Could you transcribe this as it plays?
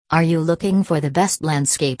Are you looking for the best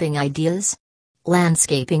landscaping ideas?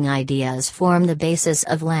 Landscaping ideas form the basis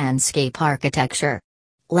of landscape architecture.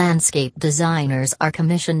 Landscape designers are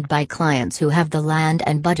commissioned by clients who have the land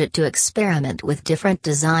and budget to experiment with different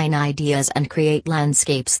design ideas and create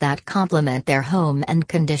landscapes that complement their home and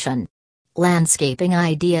condition. Landscaping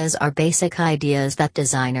ideas are basic ideas that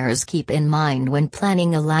designers keep in mind when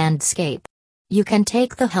planning a landscape. You can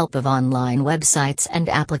take the help of online websites and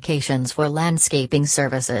applications for landscaping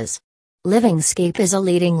services. Livingscape is a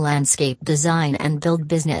leading landscape design and build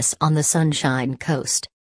business on the Sunshine Coast.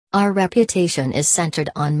 Our reputation is centered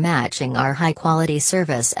on matching our high-quality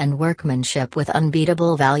service and workmanship with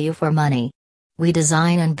unbeatable value for money. We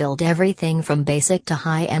design and build everything from basic to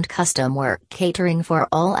high-end custom work, catering for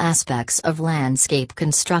all aspects of landscape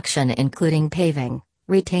construction including paving,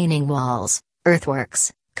 retaining walls,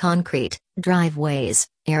 earthworks, concrete, driveways,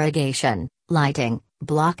 irrigation, lighting,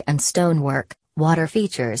 block and stonework, water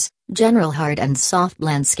features, general hard and soft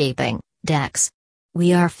landscaping, decks.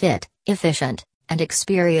 We are fit, efficient, and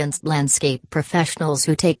experienced landscape professionals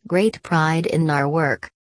who take great pride in our work.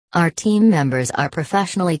 Our team members are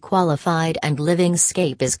professionally qualified and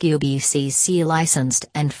Livingscape is QBCC licensed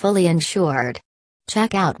and fully insured.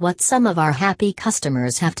 Check out what some of our happy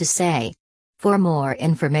customers have to say. For more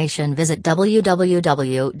information visit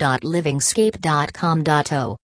www.livingscape.com.o.